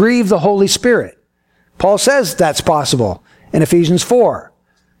Christians to grieve the Holy Spirit. Paul says that's possible in Ephesians 4.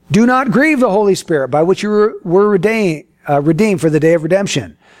 Do not grieve the Holy Spirit by which you were redeemed for the day of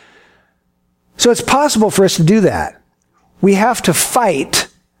redemption. So it's possible for us to do that. We have to fight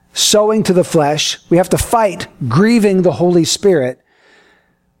sowing to the flesh. We have to fight grieving the Holy Spirit.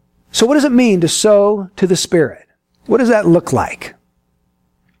 So what does it mean to sow to the Spirit? What does that look like?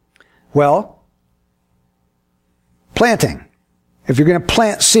 Well, planting. If you're going to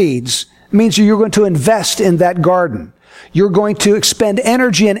plant seeds, it means you're going to invest in that garden. You're going to expend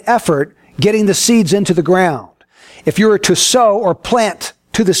energy and effort getting the seeds into the ground. If you were to sow or plant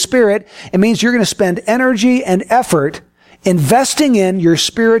to the Spirit, it means you're going to spend energy and effort investing in your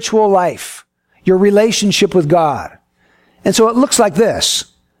spiritual life, your relationship with God. And so it looks like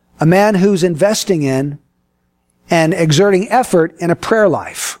this: a man who's investing in and exerting effort in a prayer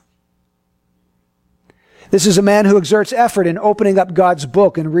life. This is a man who exerts effort in opening up God's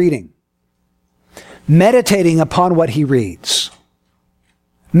book and reading, meditating upon what he reads,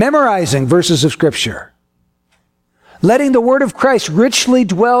 memorizing verses of Scripture, letting the word of Christ richly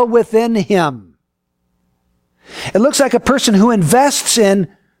dwell within him. It looks like a person who invests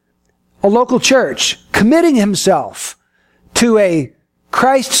in a local church, committing himself to a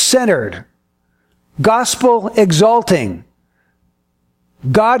Christ-centered, gospel-exalting,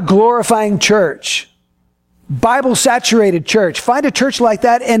 God-glorifying church, Bible-saturated church. Find a church like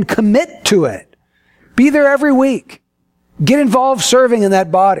that and commit to it. Be there every week. Get involved serving in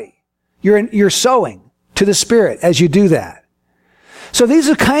that body. You're sowing to the Spirit as you do that. So these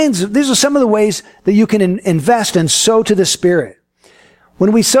are some of the ways that you can invest and sow to the Spirit.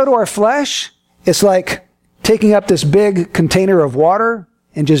 When we sow to our flesh, it's like taking up this big container of water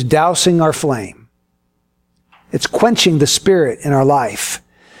and just dousing our flame. It's quenching the Spirit in our life.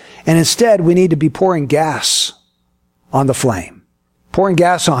 And instead, we need to be pouring gas on the flame. Pouring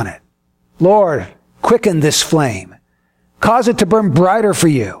gas on it. Lord, quicken this flame. Cause it to burn brighter for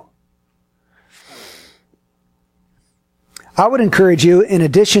you. I would encourage you, in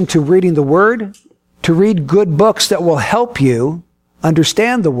addition to reading the Word, to read good books that will help you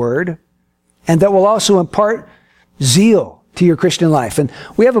understand the Word and that will also impart zeal to your Christian life. And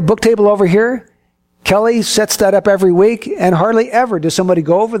we have a book table over here. Kelly sets that up every week, and hardly ever does somebody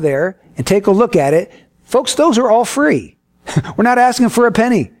go over there and take a look at it Folks, those are all free. We're not asking for a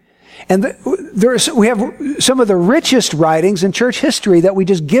penny. And we have some of the richest writings in church history that we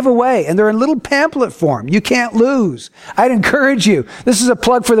just give away, and they're in little pamphlet form. You can't lose. I'd encourage you. This is a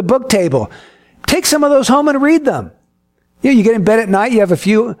plug for the book table. Take some of those home and read them. You get in bed at night, you have a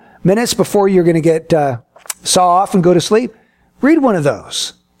few minutes before you're going to get saw off and go to sleep. Read one of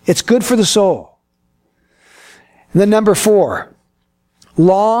those. It's good for the soul. And then number 4,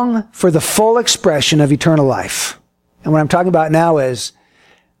 long for the full expression of eternal life. And what I'm talking about now is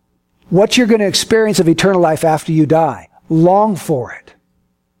what you're going to experience of eternal life after you die. Long for it.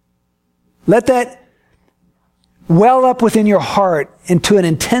 Let that well up within your heart into an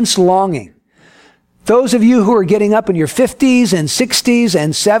intense longing. Those of you who are getting up in your 50s and 60s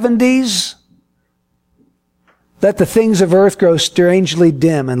and 70s, let the things of earth grow strangely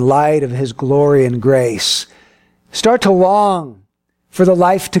dim in light of His glory and grace. Start to long for the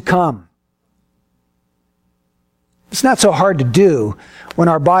life to come. It's not so hard to do when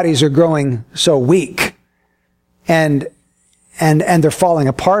our bodies are growing so weak and they're falling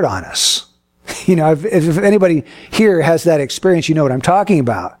apart on us. If anybody here has that experience, you know what I'm talking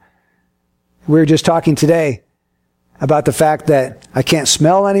about. We were just talking today about the fact that I can't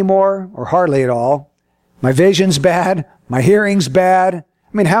smell anymore, or hardly at all. My vision's bad. My hearing's bad. I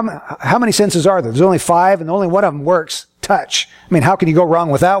mean, how many senses are there? There's only 5, and only one of them works. Touch. I mean, how can you go wrong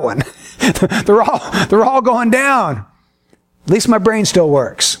with that one? They're all going down. At least my brain still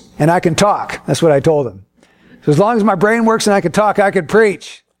works, and I can talk. That's what I told him. So as long as my brain works and I can talk, I can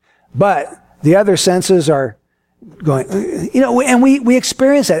preach. But the other senses are going, and we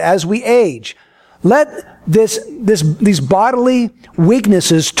experience that as we age. Let these bodily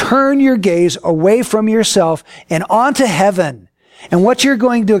weaknesses turn your gaze away from yourself and onto heaven and what you're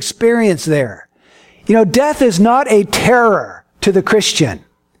going to experience there. Death is not a terror to the Christian.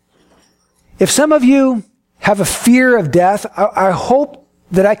 If some of you have a fear of death, I hope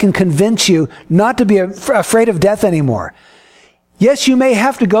that I can convince you not to be afraid of death anymore. Yes, you may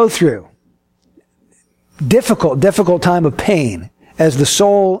have to go through difficult time of pain as the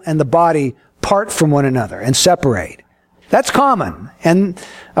soul and the body part from one another and separate. That's common. And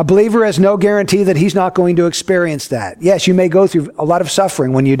a believer has no guarantee that he's not going to experience that. Yes, you may go through a lot of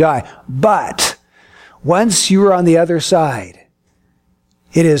suffering when you die, but once you are on the other side,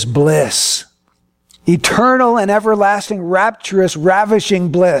 it is bliss. Eternal and everlasting, rapturous,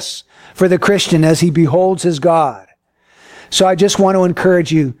 ravishing bliss for the Christian as he beholds his God. So I just want to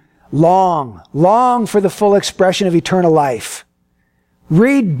encourage you, long for the full expression of eternal life.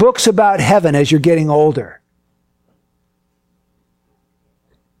 Read books about heaven as you're getting older.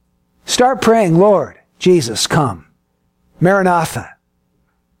 Start praying, Lord, Jesus, come. Maranatha.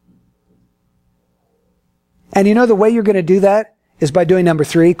 And the way you're going to do that is by doing number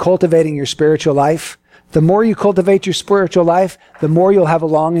 3, cultivating your spiritual life. The more you cultivate your spiritual life, the more you'll have a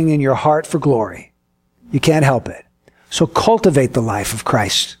longing in your heart for glory. You can't help it. So cultivate the life of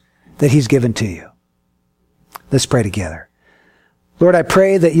Christ that He's given to you. Let's pray together. Lord, I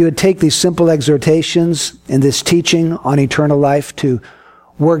pray that you would take these simple exhortations and this teaching on eternal life to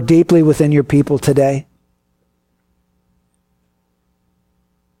work deeply within your people today.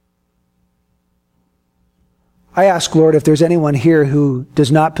 I ask, Lord, if there's anyone here who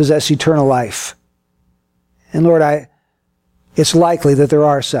does not possess eternal life. And Lord, it's likely that there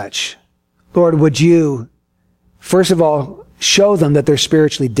are such. Lord, would you, first of all, show them that they're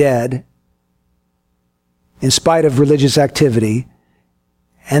spiritually dead in spite of religious activity,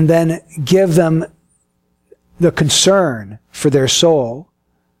 and then give them the concern for their soul.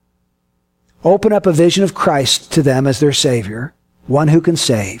 Open up a vision of Christ to them as their Savior, one who can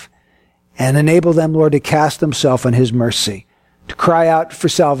save, and enable them, Lord, to cast themselves on His mercy, to cry out for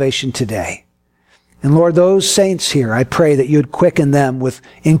salvation today. And Lord, those saints here, I pray that you'd quicken them with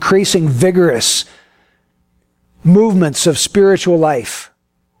increasing vigorous movements of spiritual life,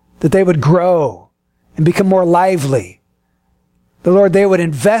 that they would grow and become more lively. The Lord, they would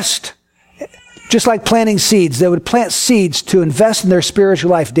invest, just like planting seeds, they would plant seeds to invest in their spiritual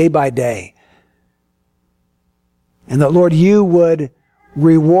life day by day. And that, Lord, you would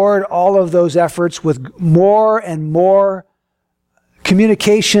reward all of those efforts with more and more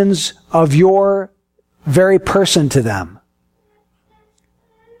communications of your very person to them.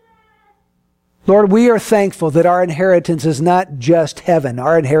 Lord, we are thankful that our inheritance is not just heaven.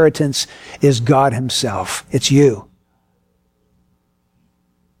 Our inheritance is God Himself. It's you.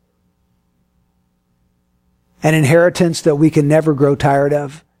 An inheritance that we can never grow tired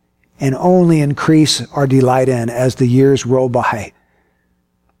of and only increase our delight in as the years roll by.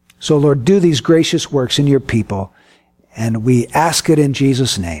 So, Lord, do these gracious works in your people, and we ask it in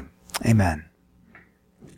Jesus' name. Amen.